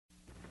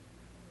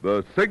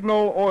The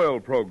Signal Oil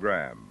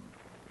Program.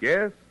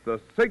 Yes,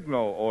 the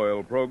Signal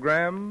Oil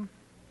Program.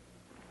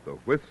 The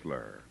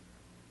Whistler.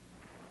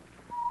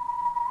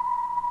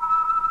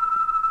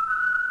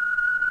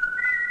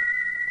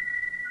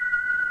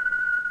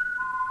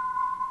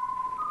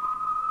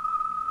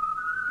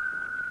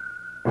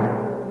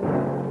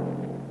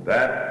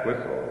 That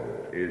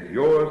whistle is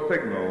your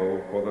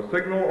signal for the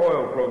Signal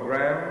Oil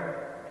Program,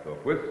 The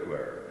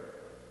Whistler.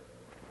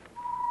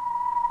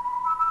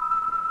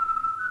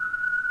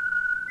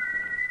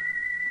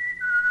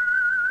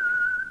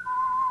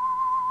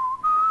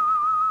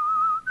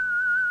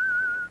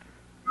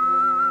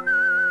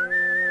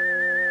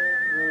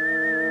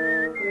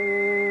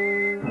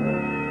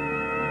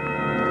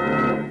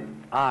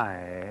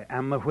 I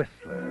am the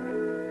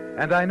Whistler,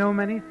 and I know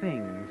many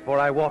things, for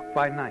I walk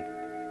by night.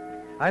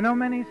 I know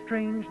many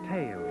strange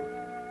tales,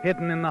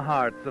 hidden in the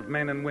hearts of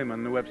men and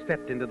women who have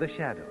stepped into the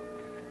shadows.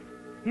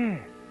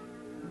 Yes,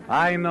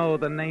 I know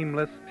the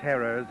nameless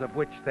terrors of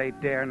which they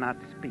dare not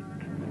speak.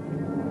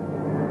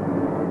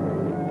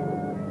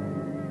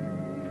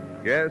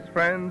 Yes,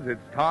 friends,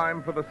 it's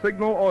time for the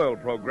Signal Oil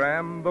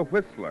Program, The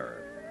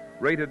Whistler,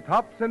 rated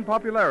tops in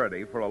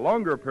popularity for a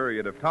longer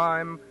period of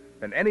time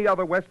than any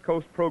other West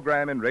Coast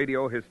program in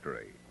radio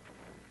history.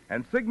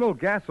 And Signal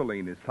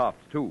gasoline is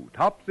tops, too,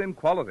 tops in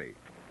quality.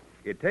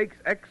 It takes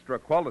extra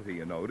quality,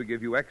 you know, to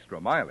give you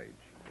extra mileage.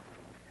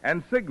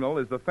 And Signal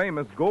is the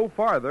famous Go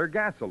Farther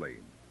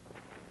gasoline.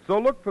 So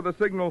look for the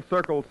Signal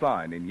Circle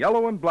sign in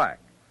yellow and black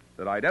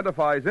that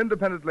identifies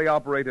independently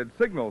operated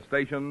Signal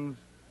stations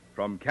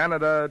from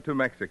Canada to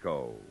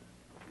Mexico.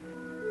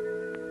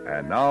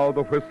 And now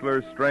the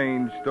Whistler's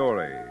strange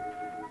story.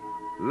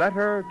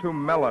 Letter to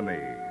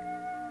Melanie.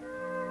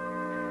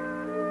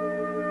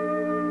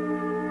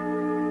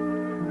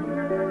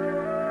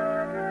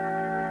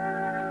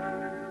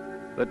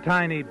 The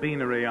tiny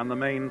beanery on the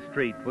main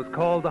street was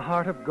called the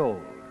Heart of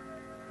Gold,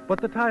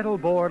 but the title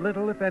bore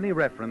little, if any,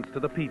 reference to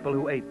the people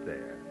who ate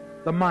there.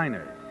 The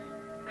miners,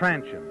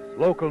 transients,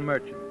 local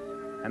merchants,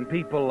 and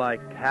people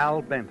like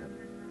Hal Benton.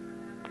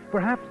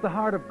 Perhaps the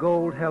Heart of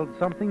Gold held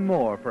something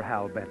more for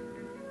Hal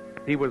Benton.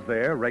 He was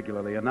there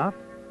regularly enough,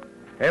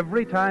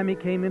 every time he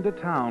came into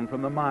town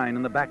from the mine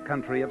in the back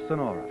country of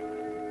Sonora.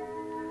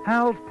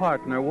 Hal's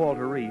partner,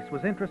 Walter Reese,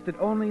 was interested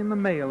only in the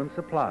mail and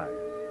supplies.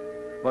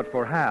 But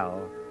for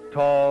Hal,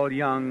 tall,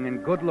 young,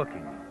 and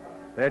good-looking,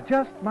 there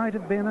just might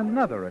have been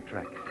another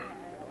attraction.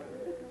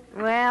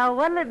 Well,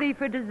 what'll it be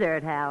for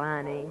dessert, Hal,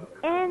 honey?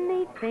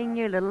 Anything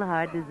your little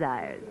heart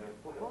desires.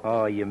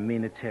 Oh, you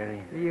mean it,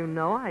 Terry? You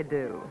know I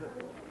do.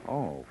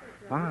 Oh,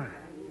 fine.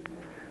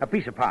 A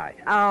piece of pie.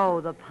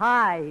 Oh, the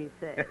pie, he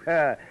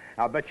said.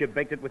 I'll bet you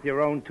baked it with your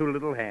own two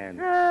little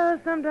hands.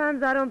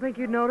 Sometimes I don't think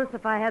you'd notice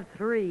if I had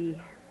three.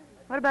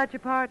 What about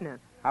your partner?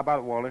 How about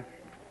it, Walter?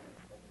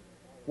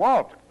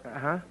 Walt.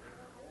 Uh-huh.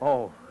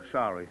 Oh,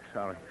 sorry.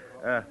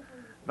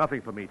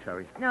 Nothing for me,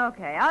 Terry.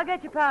 Okay, I'll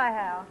get your pie,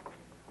 Hal.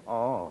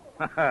 Oh.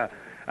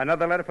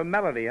 Another letter from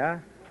Melody, huh?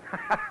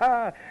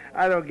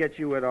 I don't get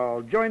you at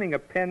all. Joining a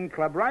pen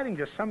club, writing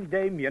to some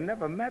dame you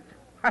never met.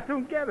 I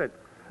don't get it.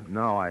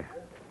 No,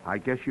 I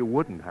guess you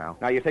wouldn't, Hal.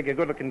 Now, you take a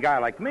good-looking guy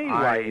like me.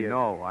 I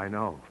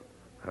know.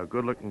 A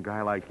good-looking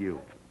guy like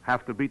you.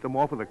 Have to beat them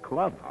off at the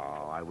club.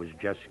 Oh, I was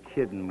just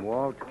kidding,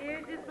 Walt.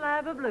 Here's your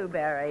slab of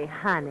blueberry,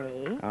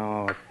 honey.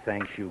 Oh,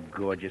 thanks, you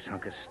gorgeous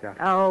hunk of stuff.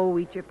 Oh,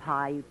 eat your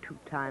pie, you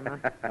two-timer.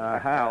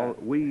 Hal,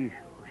 we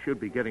should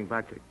be getting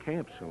back to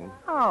camp soon.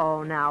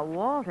 Oh, now,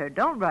 Walter,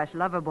 don't rush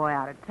Loverboy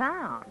out of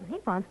town. He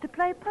wants to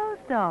play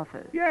post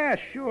office. Yeah,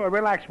 sure.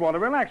 Relax, Walter,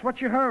 relax.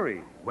 What's your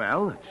hurry?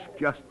 Well, it's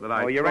just that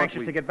I you're thought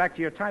anxious to get back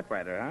to your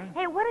typewriter, huh?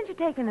 Hey, why don't you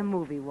take in a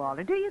movie,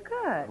 Walter? Do you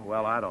good?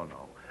 Well, I don't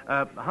know.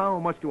 How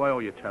much do I owe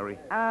you, Terry?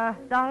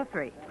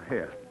 $1.03.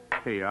 Here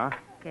you are.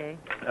 Okay.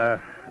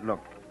 Look,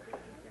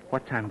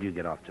 what time do you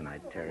get off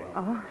tonight, Terry?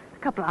 Oh, a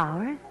couple of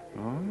hours.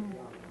 Oh?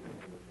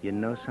 You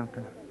know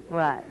something?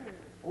 What?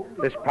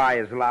 This pie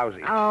is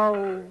lousy.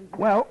 Oh.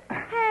 Well.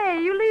 Hey,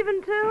 you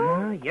leaving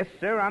too? Yes,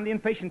 sir. I'm the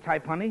impatient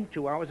type, honey.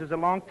 2 hours is a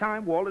long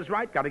time. Walt is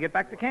right. Got to get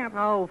back to camp.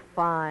 Oh,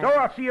 fine. So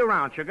I'll see you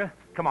around, sugar.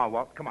 Come on,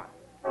 Walt. Come on.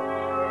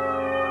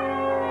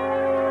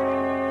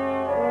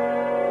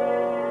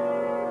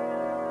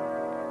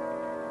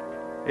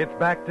 It's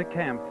back to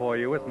camp for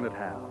you, isn't it,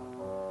 Hal?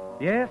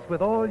 Yes,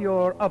 with all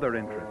your other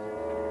interests.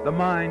 The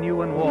mine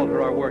you and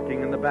Walter are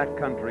working in the back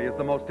country is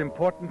the most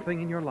important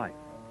thing in your life.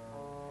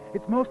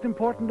 It's most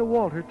important to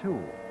Walter, too.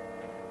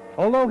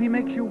 Although he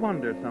makes you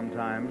wonder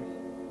sometimes,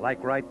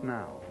 like right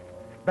now,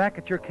 back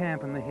at your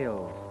camp in the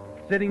hills,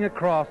 sitting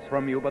across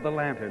from you by the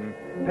lantern,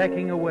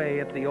 pecking away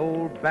at the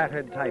old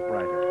battered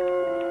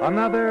typewriter.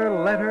 Another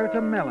letter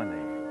to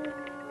Melanie.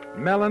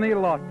 Melanie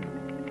Lawton,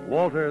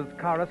 Walter's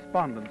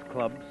Correspondence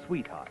Club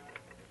sweetheart.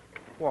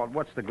 Walt,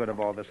 what's the good of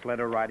all this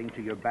letter writing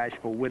to your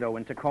bashful widow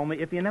in Tacoma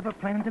if you never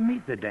plan to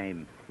meet the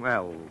dame?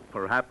 Well,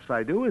 perhaps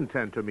I do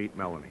intend to meet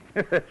Melanie.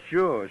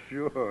 Sure.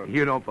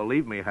 You don't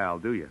believe me, Hal,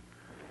 do you?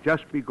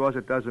 Just because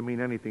it doesn't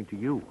mean anything to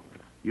you.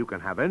 You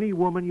can have any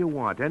woman you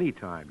want,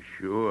 anytime,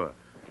 sure.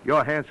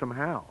 You're handsome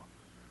Hal.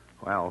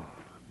 Well,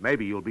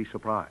 Maybe you'll be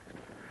surprised.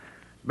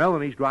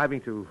 Melanie's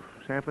driving to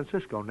San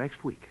Francisco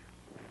next week.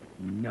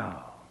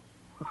 No.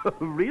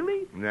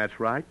 Really? That's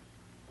right.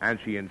 And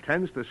she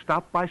intends to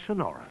stop by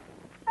Sonora.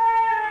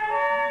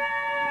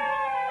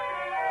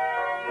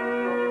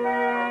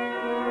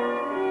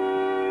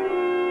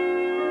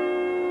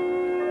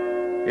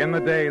 In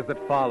the days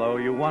that follow,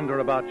 you wonder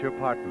about your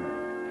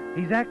partner.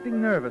 He's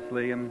acting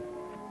nervously, and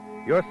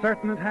you're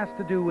certain it has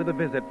to do with a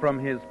visit from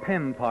his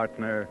pen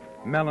partner,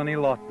 Melanie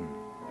Lawton.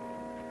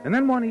 And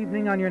then one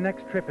evening on your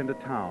next trip into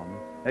town,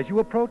 as you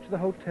approach the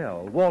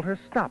hotel, Walter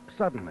stops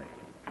suddenly.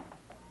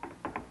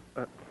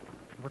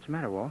 What's the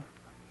matter, Walt?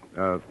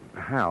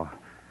 Hal.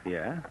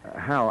 Yeah?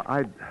 Hal,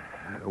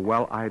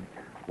 I'd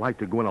like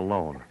to go in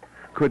alone.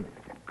 Could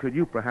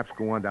you perhaps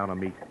go on down and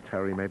meet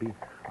Terry, maybe?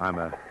 I'm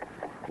a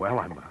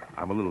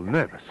little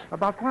nervous.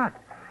 About what?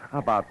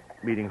 About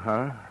meeting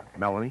her,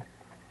 Melanie.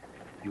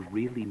 You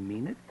really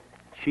mean it?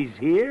 She's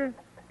here?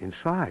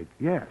 Inside,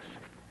 yes.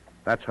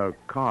 That's her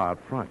car up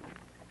front.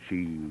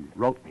 She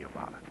wrote me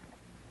about it.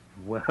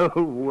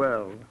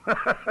 Well.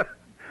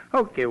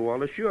 Okay,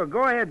 Walter, sure.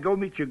 Go ahead, go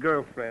meet your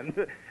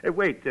girlfriend.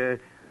 Wait,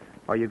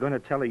 are you going to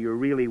tell her you're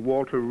really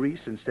Walter Reese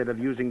instead of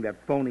using that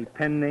phony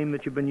pen name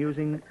that you've been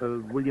using,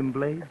 William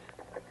Blades?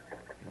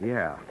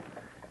 Yeah,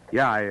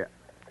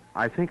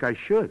 I think I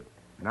should,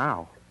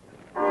 now.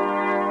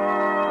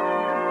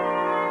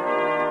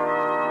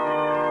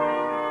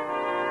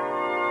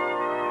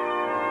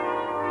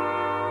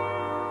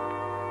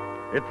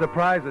 It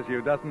surprises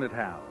you, doesn't it,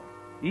 Hal?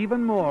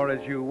 Even more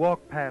as you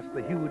walk past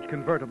the huge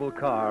convertible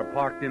car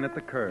parked in at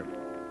the curb.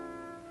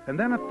 And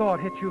then a thought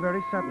hits you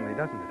very suddenly,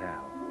 doesn't it,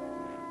 Hal?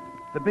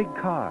 The big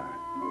car.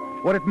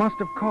 What it must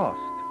have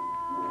cost.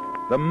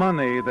 The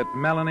money that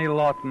Melanie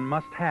Lawton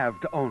must have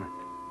to own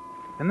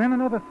it. And then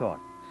another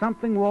thought.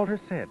 Something Walter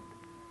said.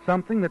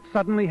 Something that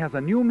suddenly has a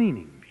new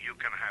meaning. You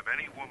can have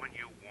any woman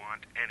you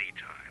want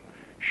anytime.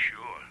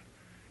 Sure.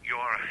 You're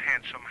a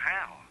handsome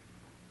Hal.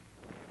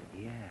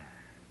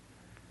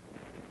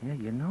 Yeah,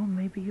 you know,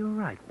 maybe you're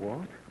right,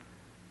 Walt.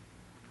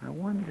 I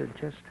wonder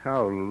just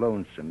how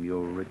lonesome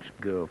your rich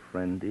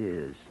girlfriend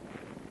is.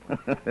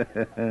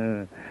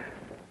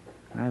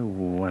 I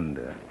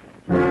wonder.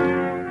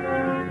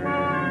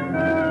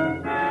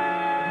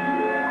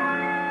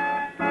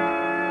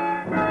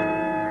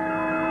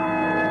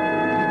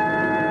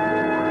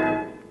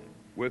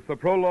 With the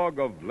prologue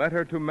of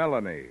Letter to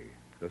Melanie,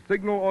 the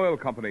Signal Oil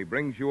Company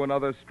brings you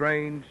another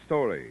strange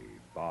story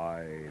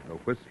by The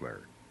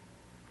Whistler.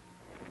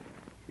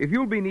 If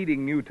you'll be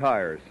needing new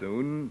tires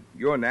soon,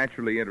 you're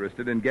naturally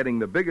interested in getting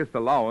the biggest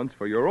allowance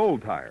for your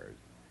old tires.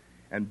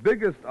 And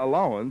biggest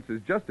allowance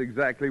is just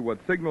exactly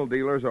what Signal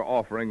dealers are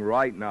offering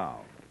right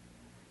now.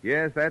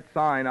 Yes, that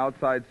sign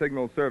outside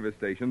Signal service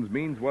stations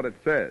means what it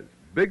says.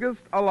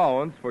 Biggest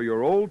allowance for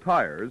your old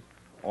tires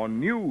on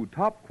new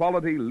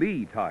top-quality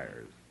Lee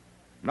tires.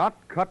 Not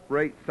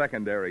cut-rate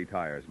secondary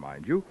tires,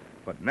 mind you,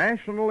 but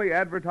nationally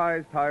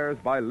advertised tires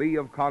by Lee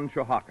of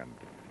Conshohocken.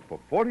 For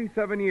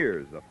 47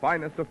 years, the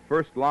finest of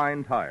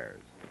first-line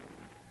tires.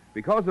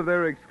 Because of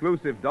their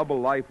exclusive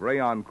double-life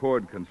rayon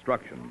cord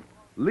construction,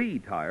 Lee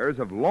tires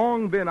have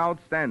long been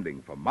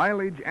outstanding for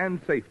mileage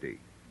and safety.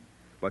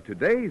 But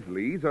today's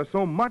Lees are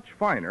so much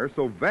finer,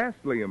 so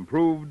vastly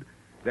improved,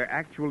 they're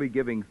actually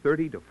giving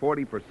 30 to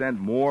 40%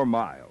 more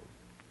miles.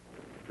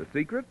 The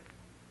secret?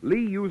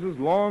 Lee uses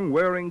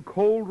long-wearing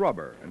cold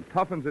rubber and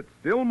toughens it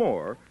still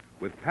more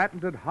with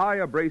patented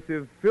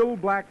high-abrasive Fill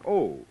Black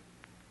O.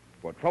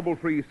 For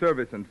trouble-free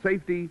service and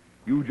safety,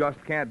 you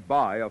just can't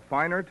buy a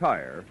finer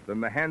tire than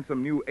the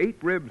handsome new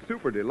 8-rib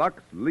Super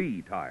Deluxe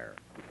Lee tire.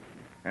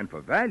 And for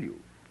value,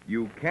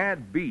 you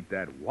can't beat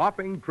that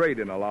whopping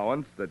trade-in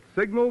allowance that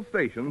Signal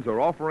stations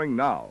are offering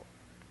now.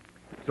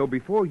 So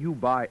before you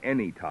buy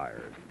any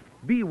tires,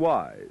 be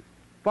wise.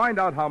 Find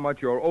out how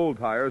much your old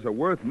tires are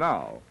worth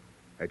now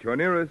at your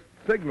nearest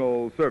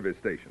Signal service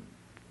station.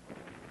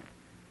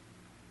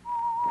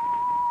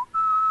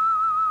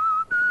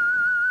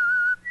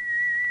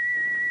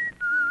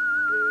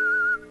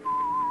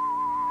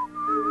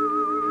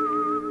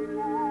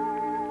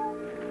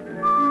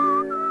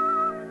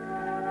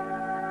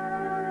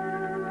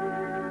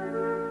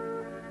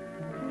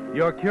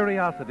 Your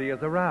curiosity is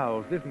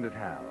aroused, isn't it,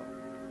 Hal?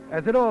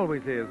 As it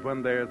always is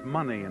when there's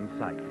money in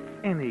sight.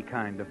 Any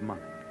kind of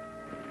money.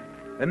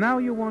 And now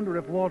you wonder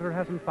if Walter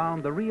hasn't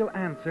found the real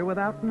answer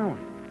without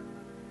knowing.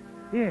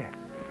 Yes,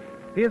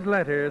 his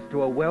letters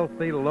to a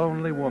wealthy,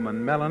 lonely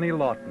woman, Melanie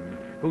Lawton,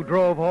 who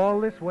drove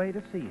all this way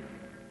to see him.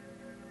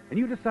 And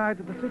you decide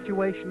that the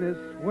situation is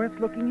worth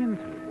looking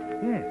into.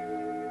 Yes.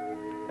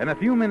 And a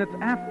few minutes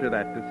after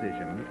that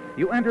decision,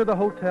 you enter the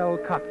hotel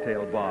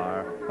cocktail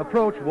bar,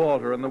 approach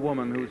Walter and the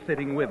woman who's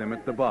sitting with him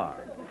at the bar.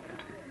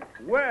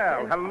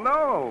 Well,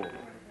 hello.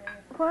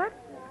 What?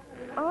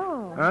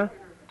 Oh. Huh?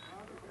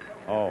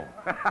 Oh.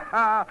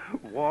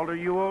 Walter,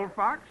 you old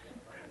fox.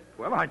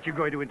 Well, aren't you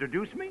going to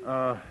introduce me?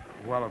 Well,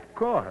 of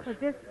course.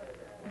 Well,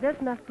 this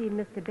must be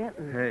Mr.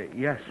 Benton.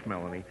 Yes,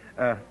 Melanie.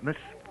 Miss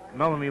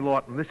Melanie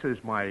Lawton, this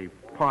is my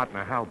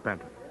partner, Hal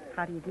Benton.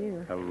 How do you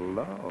do?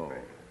 Hello.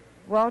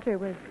 Walter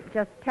was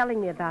just telling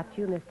me about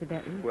you, Mr.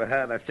 Benton. Well,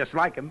 that's just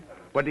like him.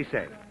 What'd he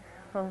say?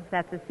 Oh,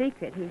 that's a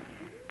secret.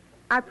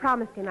 I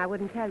promised him I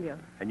wouldn't tell you.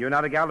 And you're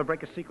not a gal to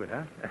break a secret,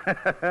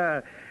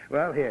 huh?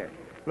 Well, here.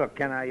 Look,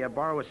 can I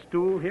borrow a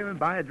stool here and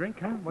buy a drink,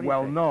 huh? What do you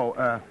say?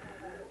 No.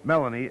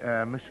 Melanie,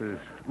 Mrs.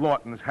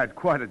 Lawton's had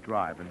quite a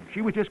drive, and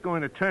she was just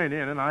going to turn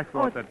in, and I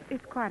thought that...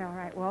 It's quite all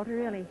right, Walter,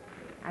 really.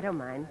 I don't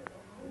mind.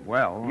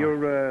 Well...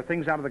 Your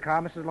things out of the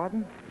car, Mrs.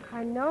 Lawton?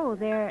 I know,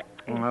 they're...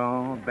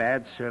 Oh,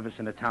 bad service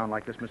in a town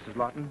like this, Mrs.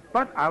 Lawton.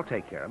 But I'll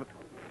take care of it.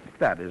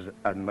 That is,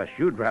 unless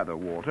you'd rather,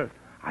 Walter.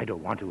 I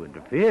don't want to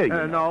interfere,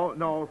 you know.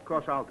 No, of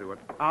course I'll do it.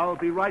 I'll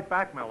be right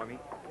back, Melanie.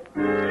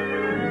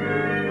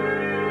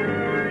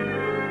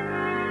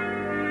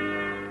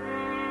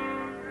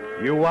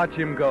 You watch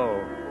him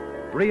go.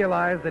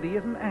 Realize that he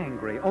isn't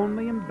angry,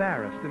 only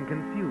embarrassed and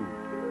confused.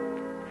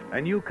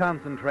 And you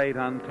concentrate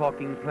on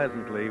talking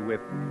pleasantly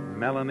with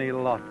Melanie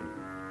Lawton.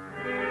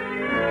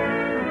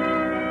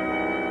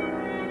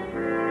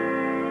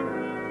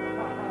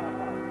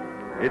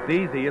 It's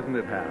easy, isn't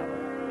it,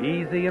 Hal?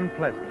 Easy and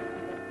pleasant.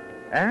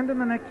 And in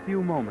the next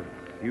few moments,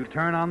 you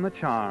turn on the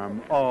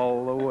charm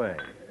all the way.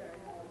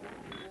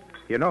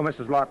 You know,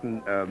 Mrs.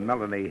 Lawton,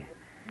 Melanie,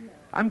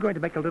 I'm going to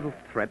make a little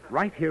threat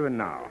right here and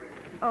now.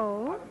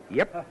 Oh?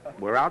 Yep,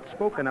 we're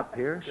outspoken up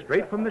here,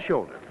 straight from the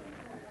shoulder.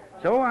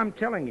 So I'm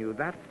telling you,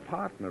 that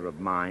partner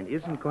of mine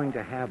isn't going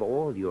to have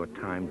all your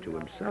time to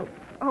himself.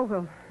 Oh,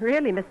 well,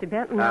 really, Mr.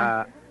 Benton?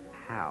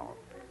 How?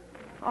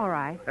 All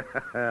right.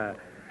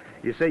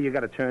 You say you got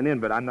to turn in,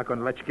 but I'm not going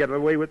to let you get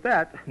away with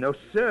that. No,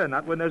 sir,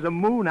 not when there's a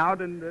moon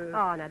out and...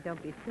 Oh, now,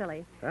 don't be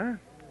silly. Huh?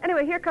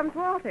 Anyway, here comes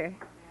Walter.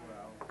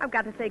 I've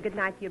got to say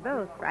goodnight to you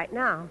both right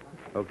now.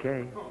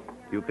 Okay.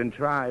 You can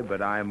try, but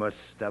I'm a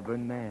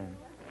stubborn man.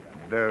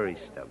 Very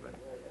stubborn.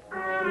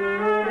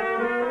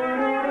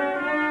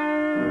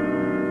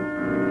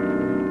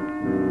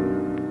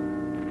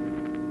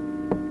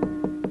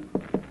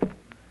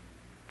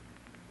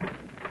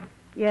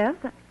 Yes?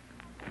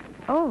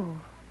 Oh.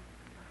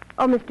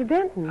 Oh, Mr.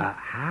 Benton.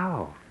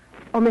 How?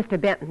 Oh, Mr.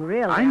 Benton,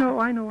 really? I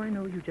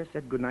know. You just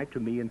said goodnight to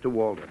me and to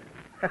Walter.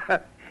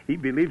 He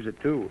believes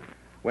it, too.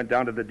 Went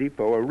down to the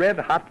depot, a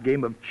red-hot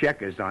game of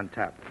checkers on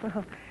tap.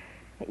 Well,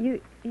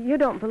 you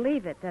don't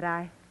believe it that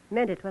I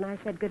meant it when I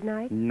said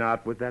goodnight?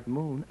 Not with that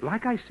moon.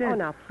 Like I said. Oh,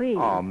 now, please.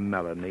 Oh,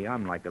 Melanie,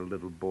 I'm like a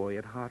little boy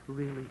at heart,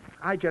 really.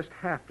 I just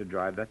have to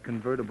drive that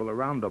convertible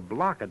around the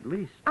block at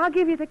least. I'll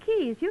give you the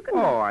keys. You can...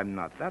 Oh, I'm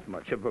not that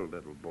much of a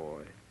little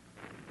boy.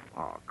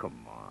 Oh,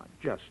 come on.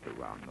 Just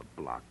around the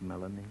block,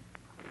 Melanie.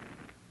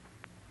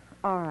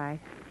 All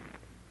right.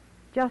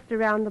 Just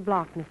around the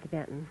block, Mr.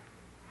 Benton.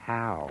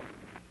 How?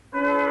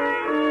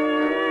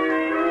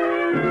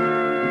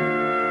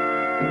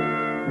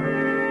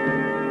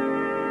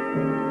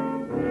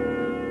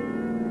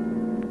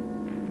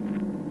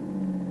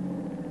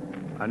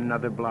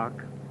 Another block?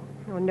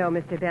 Oh, no,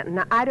 Mr. Benton.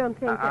 Now, I don't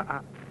think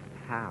that...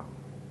 How?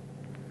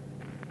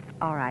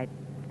 All right.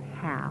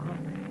 How?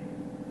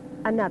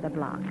 Another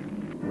block.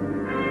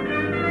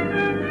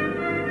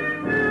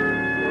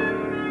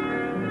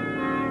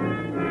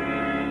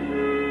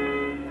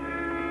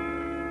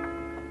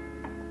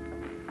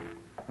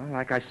 Well,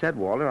 like I said,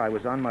 Walter, I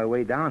was on my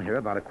way down here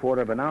about a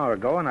quarter of an hour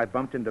ago, and I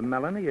bumped into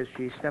Melanie as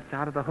she stepped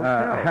out of the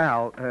hotel.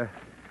 Hal,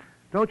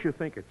 don't you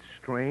think it's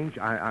strange?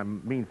 I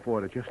mean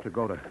for her just to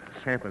go to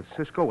San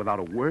Francisco without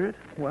a word?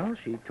 Well,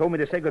 she told me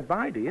to say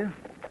goodbye to you.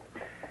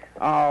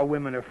 Oh,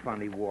 women are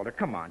funny, Walter.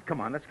 Come on,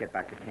 let's get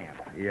back to camp.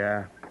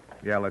 Yeah,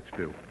 let's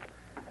do.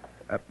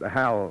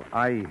 Hal,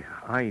 I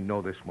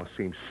know this must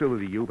seem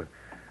silly to you, but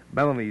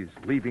Melanie's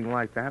leaving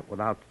like that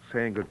without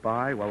saying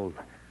goodbye, well,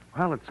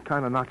 it's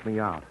kind of knocked me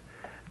out.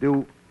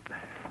 Do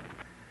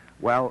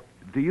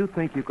you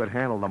think you could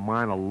handle the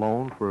mine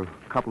alone for a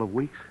couple of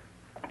weeks?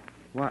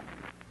 What?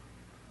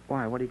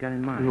 Why? What do you got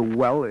in mind?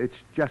 Well, it's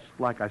just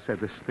like I said,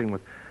 this thing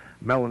with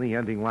Melanie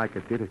ending like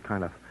it did, it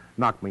kind of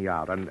knocked me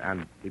out.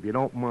 And if you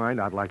don't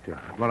mind, I'd like to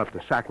run up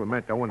to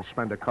Sacramento and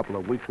spend a couple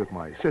of weeks with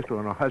my sister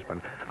and her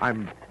husband.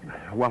 I'm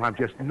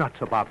just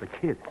nuts about the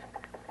kids.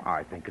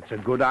 I think it's a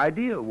good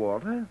idea,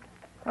 Walter.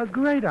 A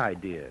great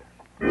idea.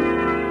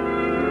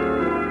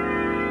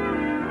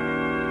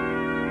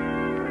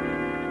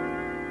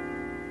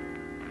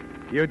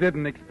 You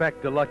didn't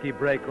expect a lucky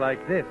break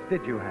like this,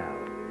 did you, Hal?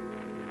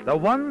 The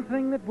one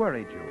thing that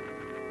worried you,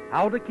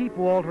 how to keep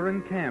Walter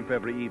in camp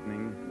every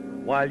evening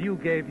while you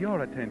gave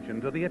your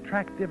attention to the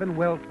attractive and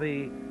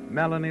wealthy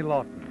Melanie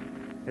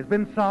Lawton, has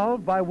been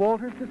solved by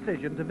Walter's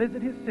decision to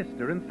visit his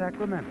sister in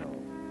Sacramento.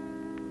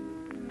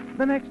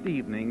 The next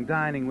evening,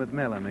 dining with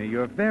Melanie,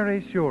 you're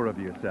very sure of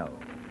yourself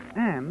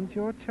and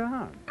your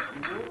charm.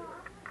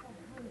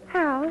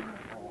 Hal,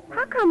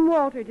 how come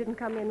Walter didn't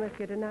come in with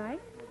you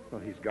tonight? Well,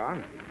 he's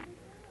gone.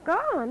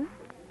 Gone?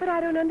 But I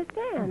don't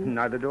understand.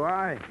 Neither do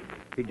I.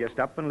 He just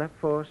up and left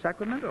for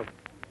Sacramento.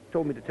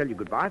 Told me to tell you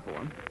goodbye for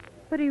him.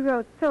 But he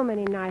wrote so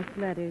many nice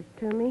letters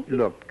to me.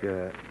 Look,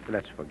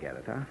 let's forget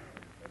it, huh?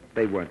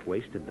 They weren't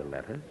wasted, the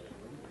letters.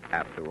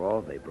 After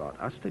all, they brought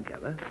us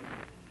together.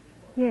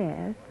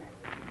 Yes.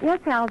 Yes,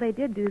 Hal, they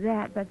did do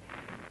that, but...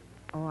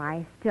 Oh,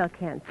 I still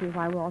can't see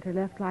why Walter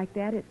left like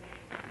that.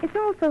 It's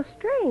all so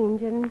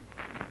strange and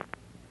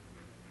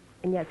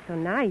yet so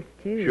nice,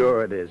 too.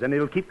 Sure it is, and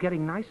it'll keep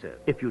getting nicer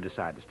if you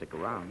decide to stick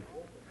around.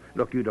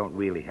 Look, you don't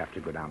really have to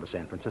go down to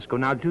San Francisco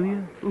now, do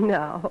you?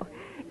 No.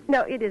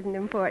 No, it isn't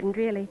important,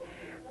 really.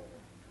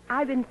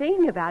 I've been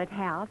thinking about it,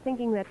 Hal,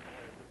 thinking that,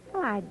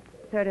 I'd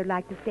sort of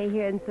like to stay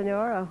here in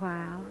Sonora a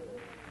while.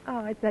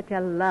 Oh, it's such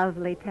a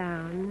lovely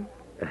town.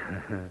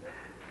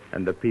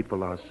 And the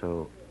people are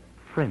so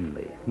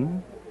friendly,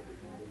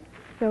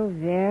 So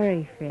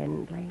very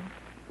friendly.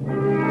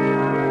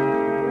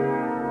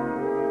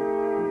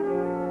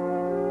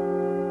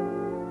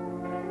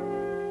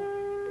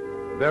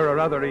 There are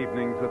other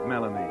evenings with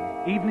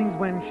Melanie. Evenings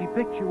when she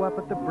picks you up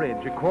at the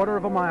bridge a quarter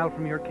of a mile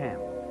from your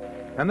camp.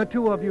 And the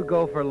two of you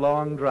go for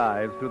long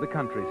drives through the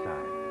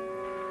countryside.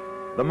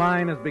 The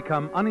mine has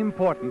become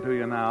unimportant to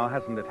you now,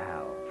 hasn't it,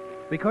 Hal?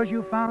 Because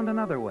you found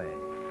another way.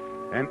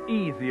 An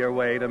easier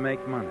way to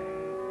make money.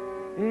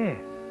 Yes.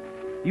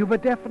 You've a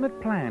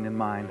definite plan in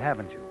mind,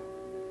 haven't you?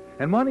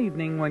 And one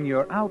evening when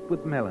you're out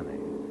with Melanie...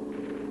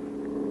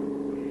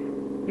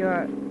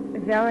 You're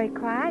very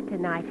quiet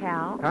tonight,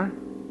 Hal. Huh?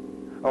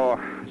 Oh,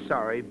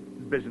 sorry.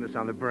 Business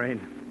on the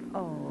brain.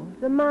 Oh,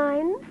 the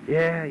mine?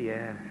 Yeah.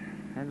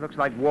 It looks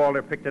like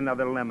Walter picked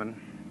another lemon.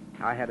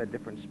 I had a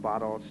different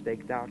spot all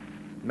staked out.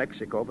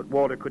 Mexico, but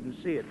Walter couldn't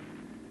see it.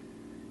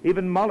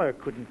 Even Muller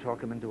couldn't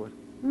talk him into it.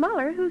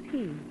 Muller? Who's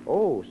he?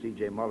 Oh,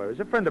 C.J. Muller is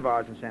a friend of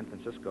ours in San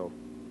Francisco.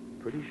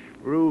 Pretty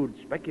shrewd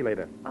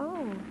speculator.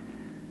 Oh.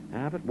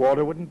 But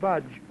Walter wouldn't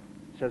budge.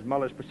 Says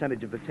Muller's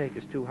percentage of the take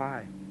is too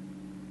high.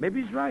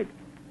 Maybe he's right.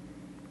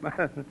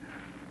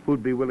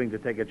 Who'd be willing to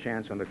take a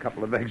chance on a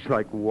couple of eggs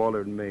like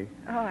Walter and me?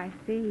 Oh, I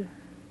see.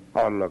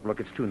 Oh, look,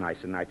 it's too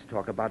nice a night to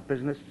talk about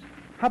business.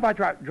 How about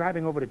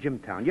driving over to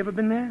Jimtown? You ever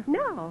been there?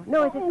 No,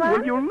 is it fun?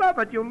 Well, you'll love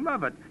it.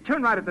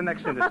 Turn right at the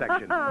next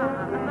intersection.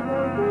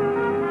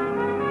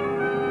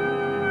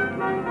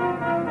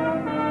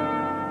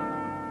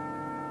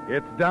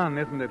 It's done,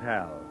 isn't it,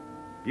 Hal?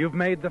 You've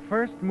made the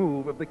first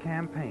move of the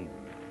campaign.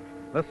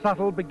 The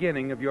subtle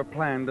beginning of your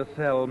plan to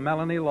sell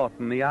Melanie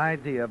Lawton the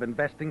idea of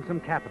investing some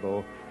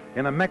capital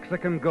in a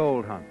Mexican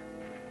gold hunt.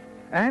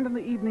 And in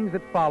the evenings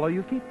that follow,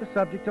 you keep the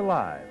subject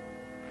alive,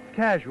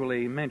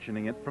 casually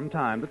mentioning it from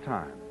time to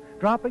time,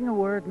 dropping a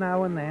word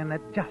now and then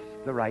at just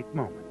the right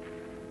moment.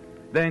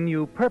 Then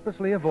you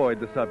purposely avoid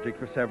the subject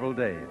for several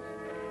days.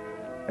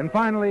 And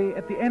finally,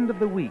 at the end of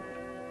the week,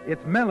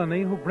 it's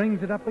Melanie who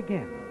brings it up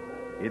again.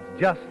 It's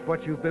just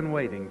what you've been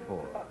waiting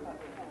for.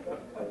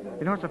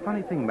 You know, it's a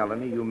funny thing,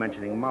 Melanie, you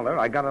mentioning Muller.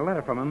 I got a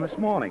letter from him this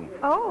morning.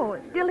 Oh,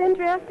 still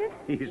interested?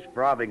 He's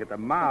frothing at the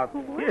mouth.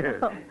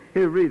 Well.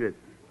 Here, read it.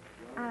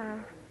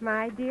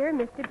 My dear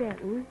Mr.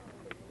 Benton,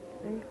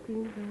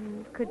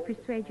 could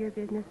persuade your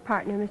business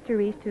partner, Mr.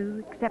 Reese,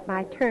 to accept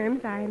my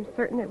terms. I am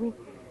certain that we...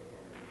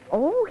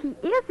 Oh, he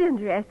is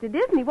interested,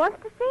 isn't he?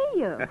 Wants to see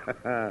you.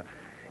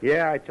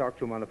 Yeah, I talked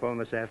to him on the phone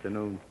this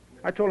afternoon.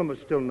 I told him it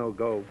was still no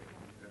go.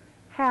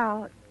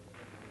 Hal,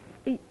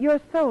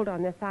 you're sold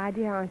on this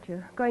idea, aren't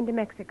you? Going to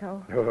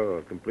Mexico.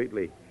 Oh,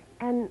 completely.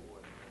 And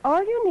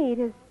all you need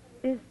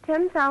is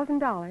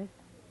 $10,000.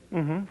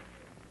 Mm-hmm.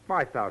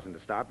 5,000 to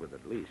start with,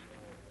 at least.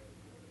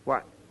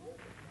 What?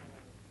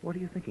 What are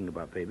you thinking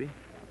about, baby?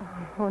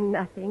 Oh,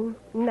 nothing.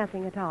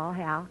 Nothing at all,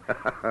 Hal.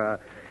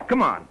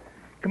 Come on,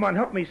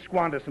 help me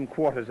squander some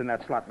quarters in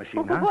that slot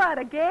machine, huh? What,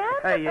 again?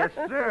 Yes,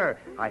 sir.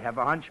 I have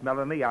a hunch,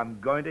 Melanie. I'm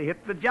going to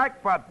hit the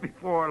jackpot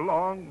before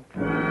long.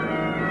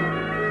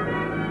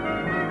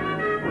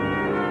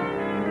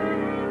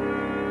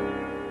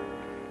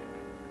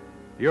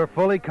 You're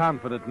fully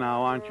confident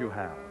now, aren't you,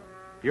 Hal?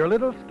 Your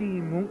little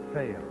scheme won't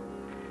fail.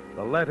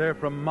 The letter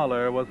from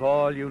Muller was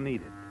all you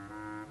needed.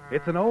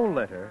 It's an old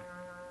letter,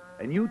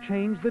 and you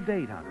changed the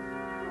date on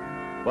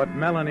it. But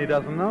Melanie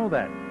doesn't know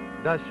that,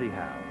 does she,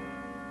 Hal?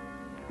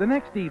 The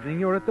next evening,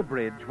 you're at the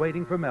bridge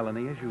waiting for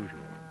Melanie as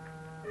usual.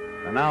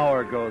 An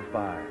hour goes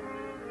by.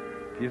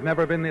 She's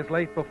never been this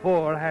late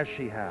before, has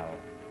she, Hal?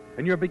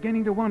 And you're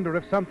beginning to wonder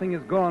if something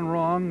has gone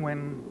wrong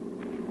when...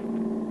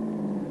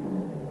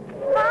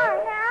 Hi,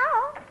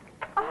 Hal.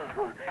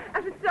 Oh,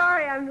 I'm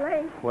sorry I'm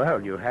late.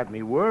 Well, you had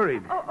me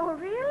worried. Oh,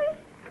 really?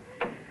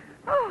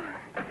 Oh,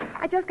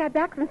 I just got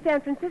back from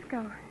San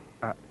Francisco.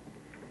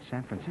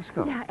 San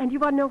Francisco? Yeah, and you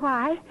want to know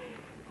why?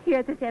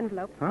 Here's this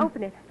envelope. Huh?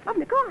 Open it.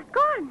 Open it. Go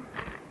on.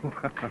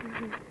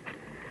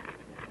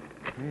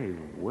 Hey,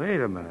 wait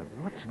a minute.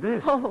 What's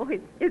this? Oh,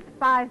 it's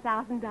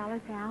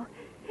 $5,000, Hal.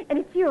 And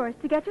it's yours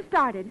to get you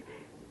started.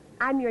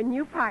 I'm your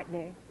new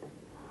partner.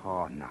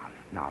 Oh,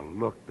 now,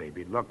 look,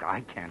 baby, look,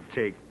 I can't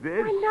take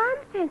this. Why,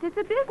 nonsense. It's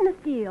a business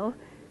deal.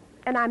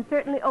 And I'm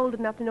certainly old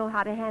enough to know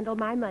how to handle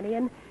my money.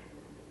 And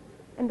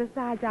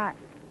besides,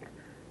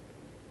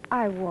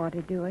 I want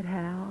to do it,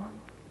 Hal.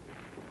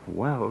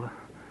 Well,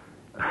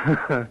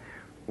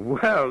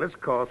 this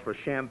calls for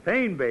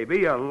champagne,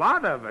 baby. A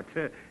lot of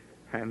it.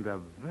 And a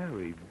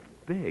very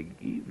big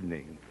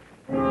evening.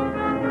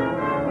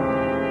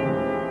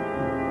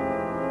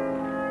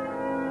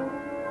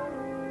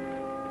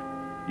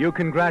 You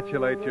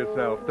congratulate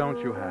yourself, don't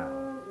you, Hal?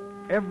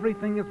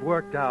 Everything has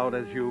worked out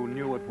as you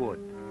knew it would.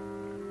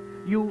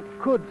 You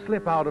could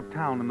slip out of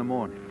town in the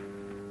morning,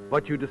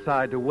 but you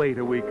decide to wait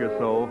a week or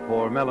so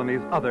for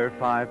Melanie's other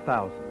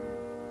 5,000.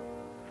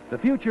 The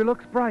future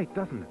looks bright,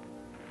 doesn't it?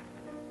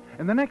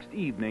 And the next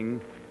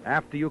evening,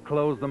 after you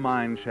close the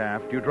mine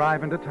shaft, you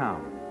drive into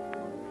town.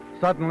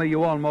 Suddenly,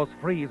 you almost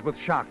freeze with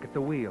shock at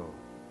the wheel.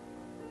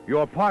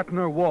 Your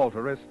partner,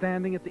 Walter, is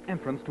standing at the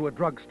entrance to a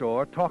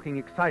drugstore talking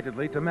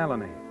excitedly to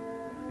Melanie.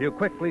 You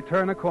quickly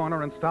turn a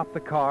corner and stop the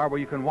car where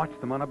you can watch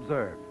them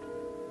unobserved.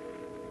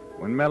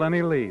 When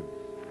Melanie leaves,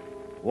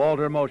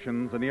 Walter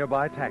motions a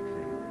nearby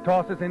taxi,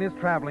 tosses in his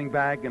traveling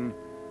bag, and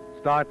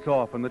starts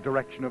off in the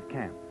direction of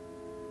camp.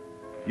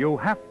 You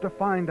have to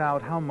find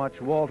out how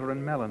much Walter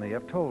and Melanie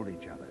have told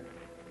each other.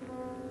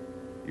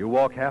 You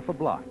walk half a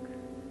block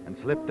and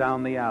slip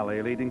down the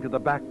alley leading to the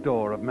back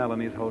door of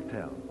Melanie's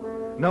hotel.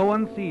 No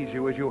one sees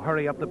you as you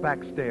hurry up the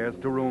back stairs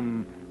to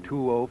room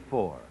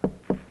 204.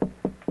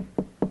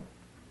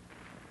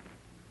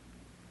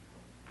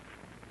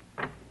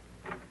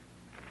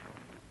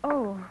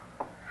 Oh,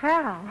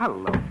 Hal.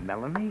 Hello,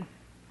 Melanie.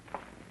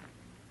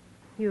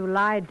 You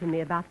lied to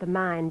me about the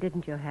mine,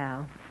 didn't you,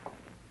 Hal?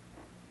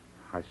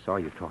 I saw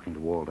you talking to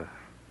Walter.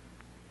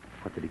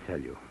 What did he tell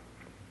you?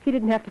 He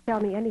didn't have to tell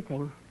me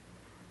anything.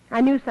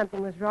 I knew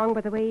something was wrong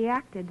by the way he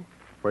acted.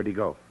 Where'd he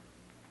go?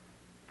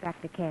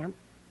 Back to camp.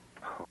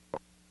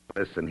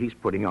 Listen, he's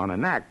putting on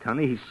an act,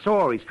 honey. He's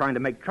sore. He's trying to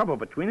make trouble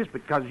between us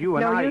because you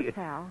and No I... use,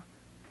 Hal.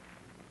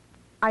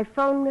 I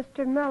phoned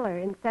Mr. Miller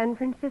in San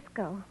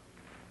Francisco.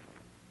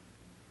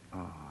 Oh,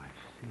 I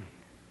see.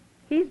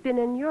 He's been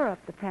in Europe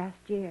the past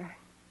year.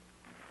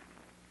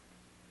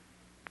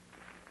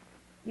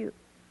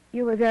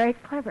 You were very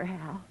clever,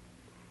 Hal.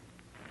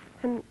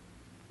 And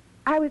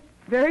I was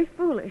very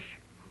foolish.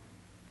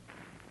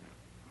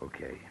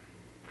 Okay.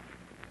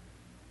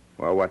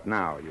 Well, what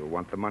now? You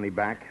want the money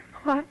back?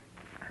 What?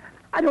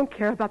 I don't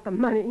care about the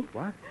money.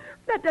 What?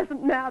 That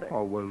doesn't matter.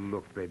 Oh, well,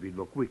 look, baby,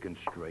 look, we can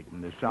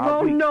straighten this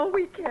out. No,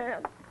 we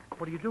can't.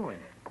 What are you doing?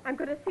 I'm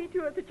going to see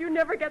to it that you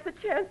never get the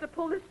chance to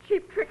pull this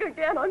cheap trick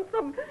again on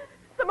some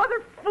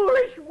other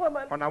foolish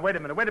woman. Oh, now, wait a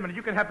minute.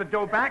 You can have the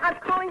dough back? I'm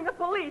calling the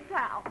police,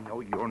 Hal.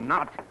 No, you're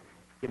not.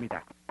 Give me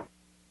that.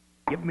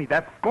 Give me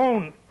that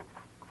phone.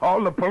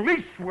 Call the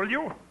police, will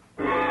you?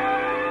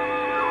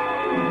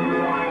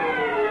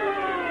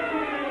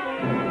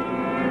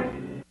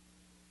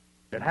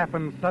 It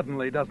happens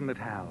suddenly, doesn't it,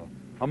 Hal?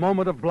 A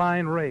moment of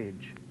blind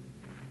rage.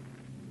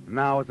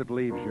 Now, as it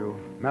leaves you,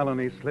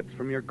 Melanie slips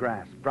from your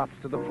grasp, drops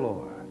to the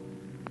floor.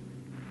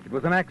 It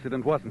was an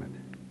accident, wasn't it?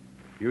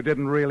 You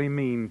didn't really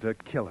mean to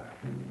kill her.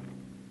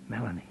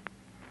 Melanie.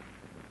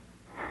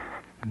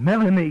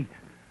 Melanie.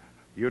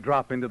 You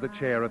drop into the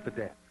chair at the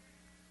desk.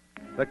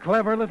 The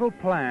clever little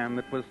plan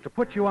that was to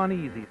put you on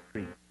easy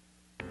street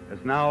has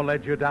now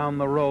led you down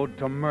the road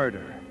to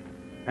murder.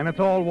 And it's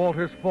all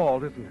Walter's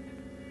fault, isn't it?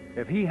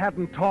 If he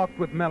hadn't talked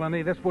with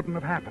Melanie, this wouldn't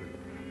have happened.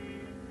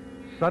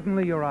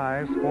 Suddenly your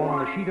eyes fall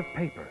on a sheet of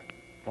paper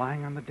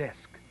lying on the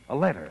desk. A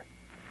letter.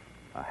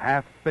 A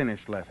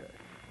half-finished letter.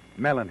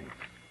 Melanie's.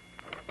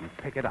 You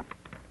pick it up.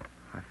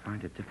 I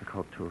find it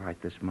difficult to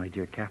write this, my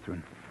dear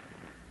Catherine.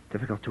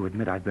 Difficult to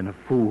admit I've been a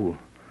fool.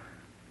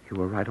 You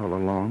were right all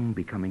along.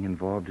 Becoming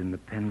involved in the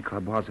Pen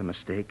Club was a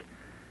mistake.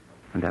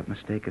 And that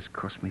mistake has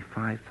cost me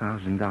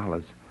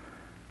 $5,000.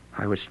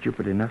 I was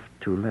stupid enough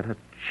to let a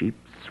cheap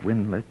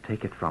swindler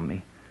take it from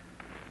me.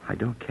 I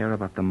don't care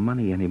about the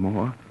money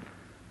anymore.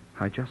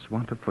 I just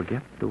want to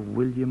forget the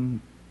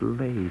William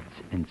Blades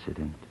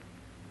incident.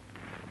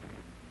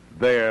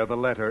 There, the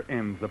letter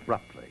ends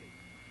abruptly.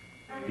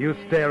 You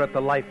stare at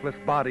the lifeless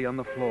body on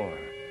the floor,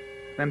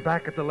 then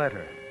back at the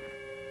letter.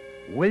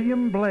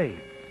 William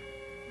Blades,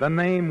 the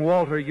name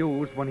Walter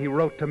used when he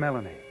wrote to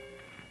Melanie.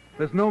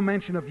 There's no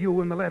mention of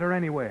you in the letter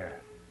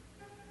anywhere.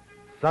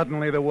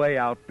 Suddenly, the way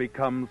out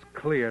becomes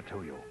clear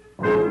to you.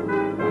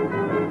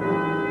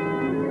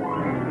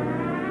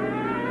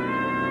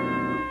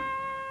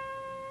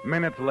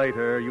 Minutes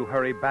later, you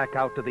hurry back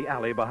out to the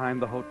alley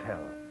behind the hotel.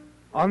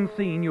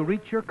 Unseen, you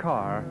reach your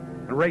car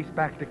and race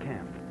back to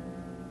camp.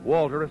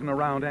 Walter isn't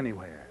around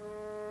anywhere.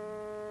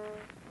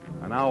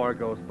 An hour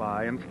goes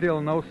by, and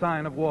still no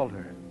sign of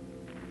Walter.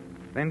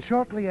 Then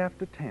shortly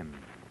after 10,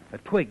 a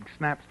twig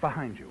snaps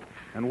behind you,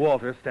 and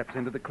Walter steps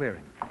into the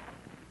clearing.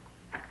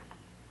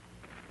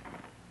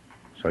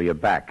 So you're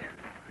back.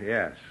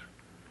 Yes.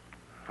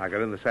 I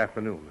got in this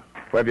afternoon.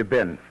 Where have you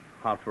been?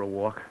 Out for a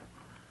walk.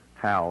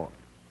 Hal,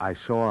 I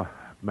saw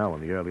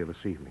Melanie earlier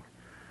this evening.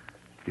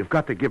 You've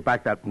got to give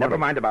back that money. Never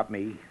mind about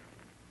me.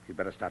 You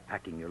better start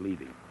packing. You're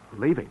leaving.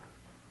 Leaving?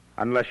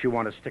 Unless you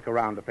want to stick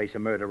around to face a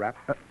murder rap.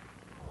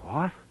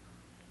 What?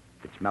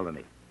 It's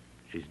Melanie.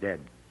 She's dead.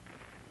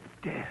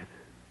 Dead?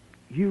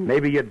 You...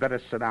 Maybe you'd better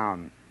sit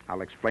down.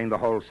 I'll explain the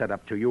whole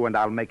setup to you, and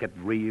I'll make it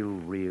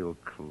real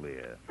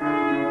clear.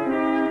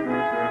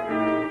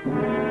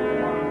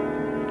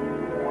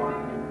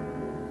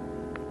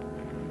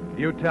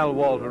 You tell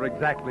Walter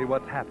exactly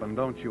what's happened,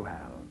 don't you,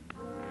 Hal?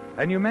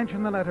 And you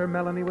mention the letter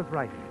Melanie was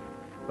writing.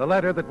 The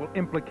letter that will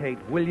implicate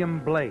William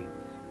Blades.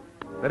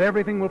 That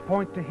everything will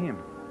point to him.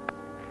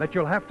 That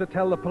you'll have to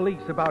tell the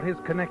police about his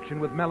connection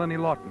with Melanie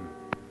Lawton.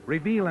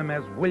 Reveal him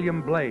as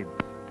William Blades.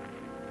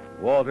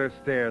 Walter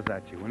stares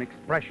at you, an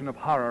expression of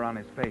horror on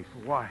his face.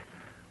 Why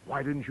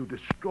didn't you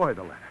destroy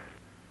the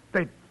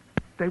letter?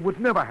 They would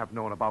never have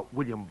known about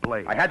William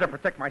Blades. I had to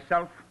protect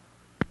myself.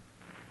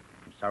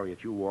 I'm sorry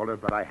it's you, Walter,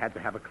 but I had to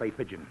have a clay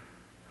pigeon.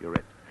 You're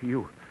it.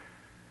 You'd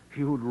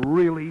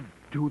really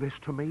do this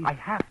to me? I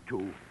have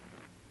to.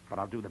 But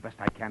I'll do the best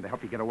I can to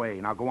help you get away.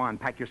 Now go on,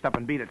 pack your stuff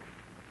and beat it.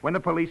 When the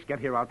police get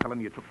here, I'll tell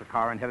them you took the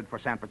car and headed for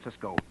San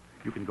Francisco.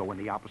 You can go in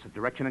the opposite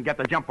direction and get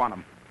the jump on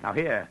them. Now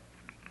here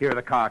are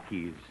the car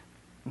keys.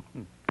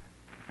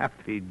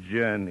 Happy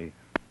journey.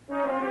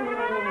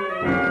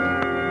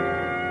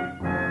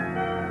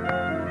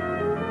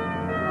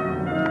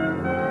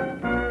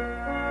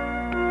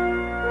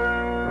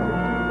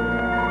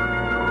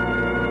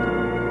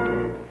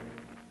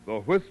 The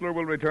Whistler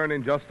will return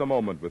in just a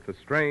moment with the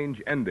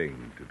strange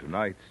ending to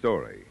tonight's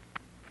story.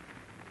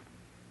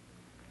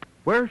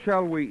 Where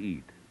shall we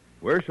eat?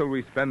 Where shall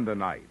we spend the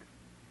night?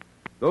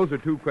 Those are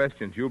two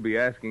questions you'll be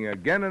asking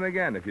again and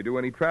again if you do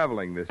any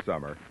traveling this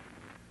summer.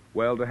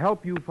 Well, to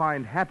help you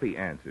find happy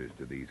answers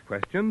to these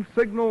questions,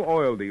 Signal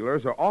Oil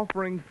Dealers are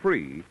offering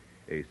free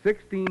a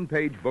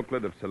 16-page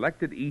booklet of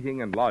selected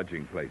eating and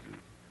lodging places.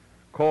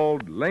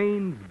 Called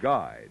Lane's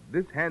Guide,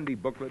 this handy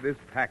booklet is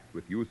packed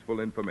with useful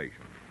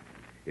information.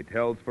 It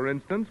tells, for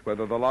instance,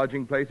 whether the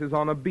lodging place is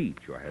on a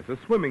beach or has a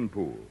swimming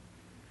pool.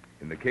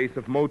 In the case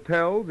of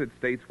motels, it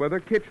states whether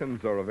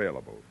kitchens are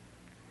available.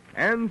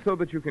 And so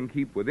that you can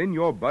keep within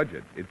your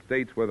budget, it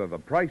states whether the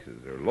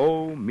prices are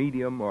low,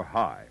 medium, or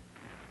high.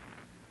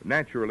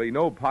 Naturally,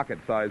 no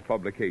pocket-sized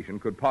publication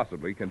could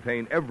possibly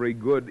contain every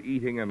good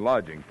eating and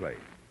lodging place.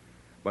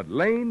 But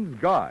Lane's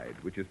Guide,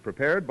 which is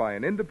prepared by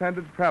an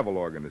independent travel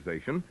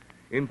organization,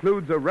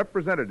 includes a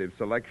representative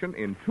selection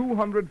in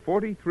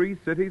 243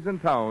 cities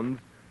and towns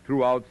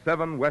throughout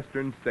 7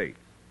 western states.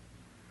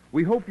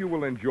 We hope you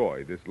will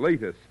enjoy this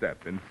latest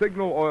step in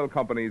Signal Oil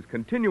Company's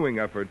continuing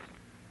efforts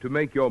to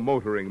make your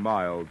motoring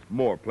miles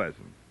more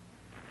pleasant.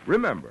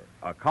 Remember,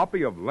 a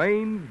copy of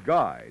Lane's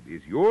Guide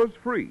is yours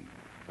free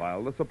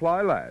while the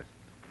supply lasts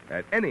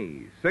at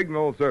any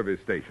Signal service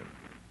station.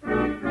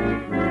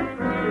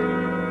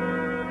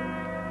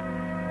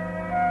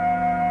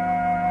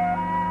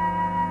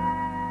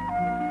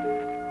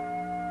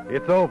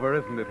 It's over,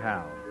 isn't it,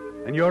 Hal?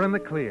 And you're in the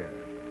clear.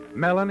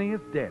 Melanie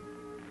is dead.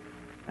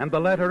 And the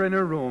letter in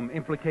her room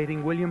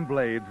implicating William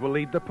Blades will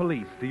lead the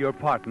police to your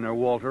partner,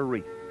 Walter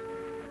Reese.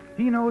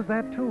 He knows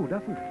that, too,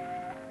 doesn't he?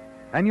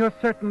 And you're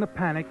certain the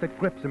panic that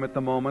grips him at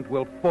the moment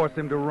will force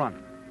him to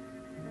run.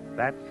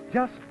 That's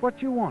just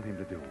what you want him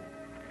to do.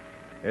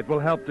 It will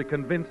help to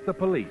convince the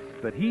police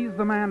that he's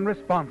the man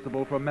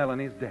responsible for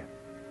Melanie's death.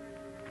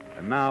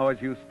 And now,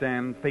 as you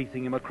stand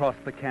facing him across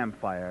the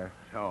campfire...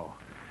 So,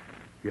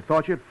 you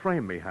thought you'd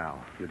frame me,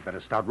 Hal. You'd better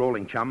start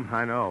rolling, chum.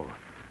 I know.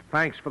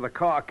 Thanks for the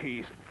car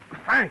keys.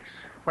 Thanks.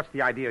 What's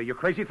the idea? You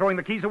crazy throwing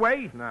the keys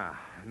away?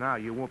 Nah,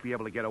 you won't be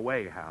able to get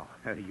away, Hal.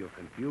 You're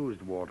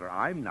confused, Walter.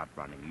 I'm not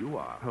running. You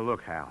are.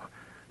 Look, Hal,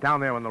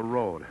 down there on the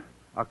road,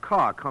 a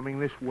car coming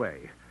this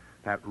way.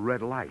 That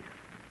red light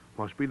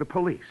must be the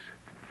police.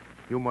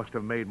 You must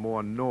have made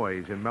more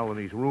noise in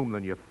Melanie's room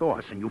than you thought.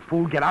 Listen, you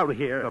fool, get out of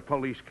here. The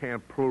police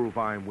can't prove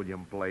I'm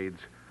William Blades.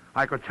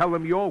 I could tell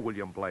them you're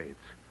William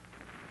Blades.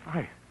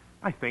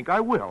 I think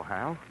I will,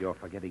 Hal. You're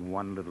forgetting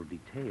one little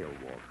detail,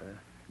 Walter.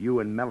 You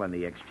and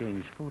Melanie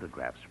exchanged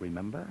photographs,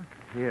 remember?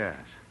 Yes.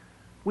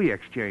 We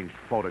exchanged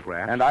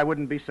photographs. And I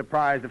wouldn't be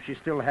surprised if she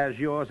still has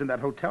yours in that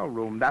hotel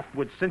room. That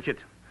would cinch it.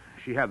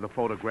 She had the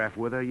photograph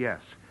with her, yes.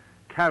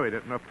 Carried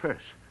it in her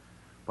purse.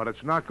 But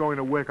it's not going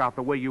to work out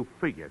the way you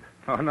figured.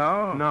 Oh,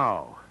 no?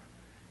 No.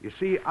 You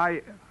see,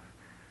 I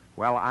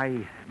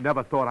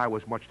never thought I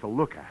was much to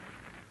look at.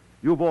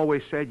 You've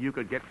always said you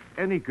could get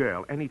any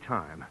girl, any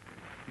time.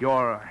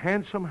 You're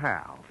handsome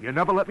Hal. You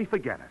never let me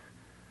forget it.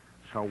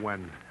 So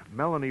when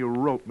Melanie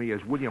wrote me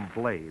as William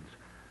Blades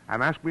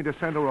and asked me to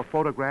send her a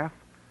photograph,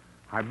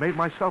 I made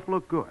myself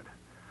look good.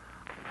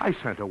 I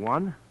sent her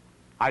one.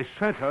 I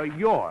sent her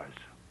yours.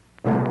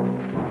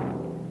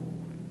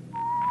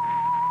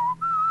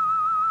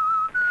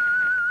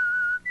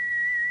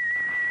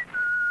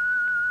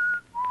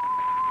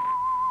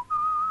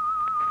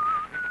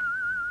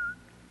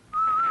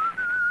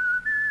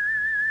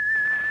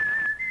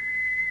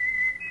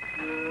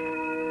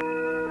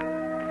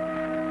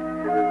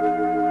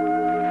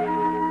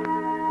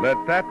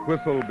 Let that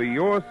whistle be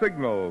your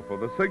signal for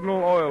the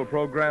Signal Oil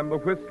program, The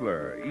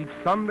Whistler, each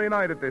Sunday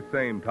night at this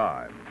same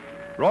time.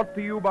 Brought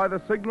to you by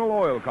the Signal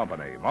Oil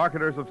Company,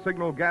 marketers of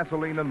Signal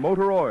gasoline and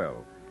motor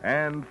oil,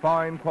 and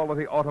fine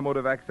quality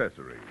automotive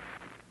accessories.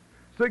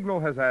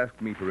 Signal has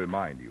asked me to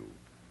remind you,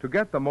 to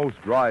get the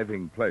most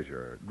driving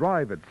pleasure,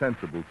 drive at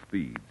sensible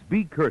speeds,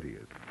 be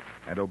courteous,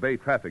 and obey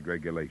traffic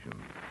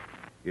regulations.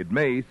 It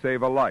may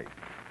save a life,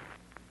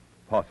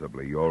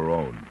 possibly your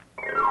own.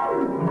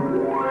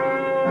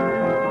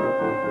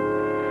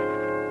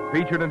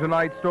 Featured in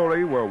tonight's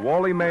story were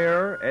Wally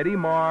Mayer, Eddie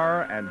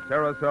Marr, and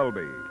Sarah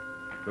Selby.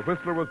 The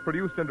Whistler was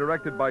produced and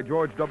directed by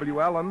George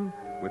W. Allen,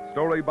 with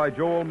story by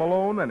Joel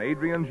Malone and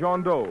Adrian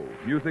Jondeau,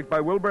 music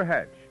by Wilbur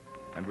Hatch,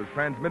 and was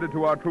transmitted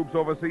to our troops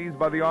overseas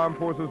by the Armed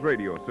Forces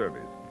Radio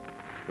Service.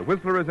 The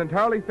Whistler is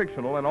entirely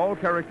fictional, and all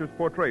characters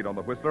portrayed on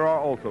The Whistler are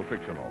also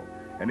fictional.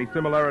 Any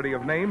similarity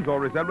of names or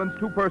resemblance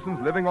to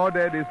persons living or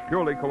dead is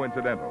purely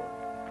coincidental.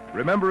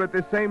 Remember, at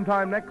this same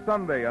time next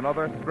Sunday,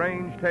 another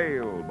strange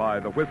tale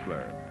by The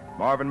Whistler.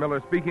 Marvin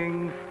Miller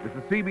speaking. This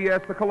is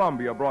CBS, the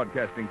Columbia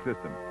Broadcasting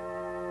System.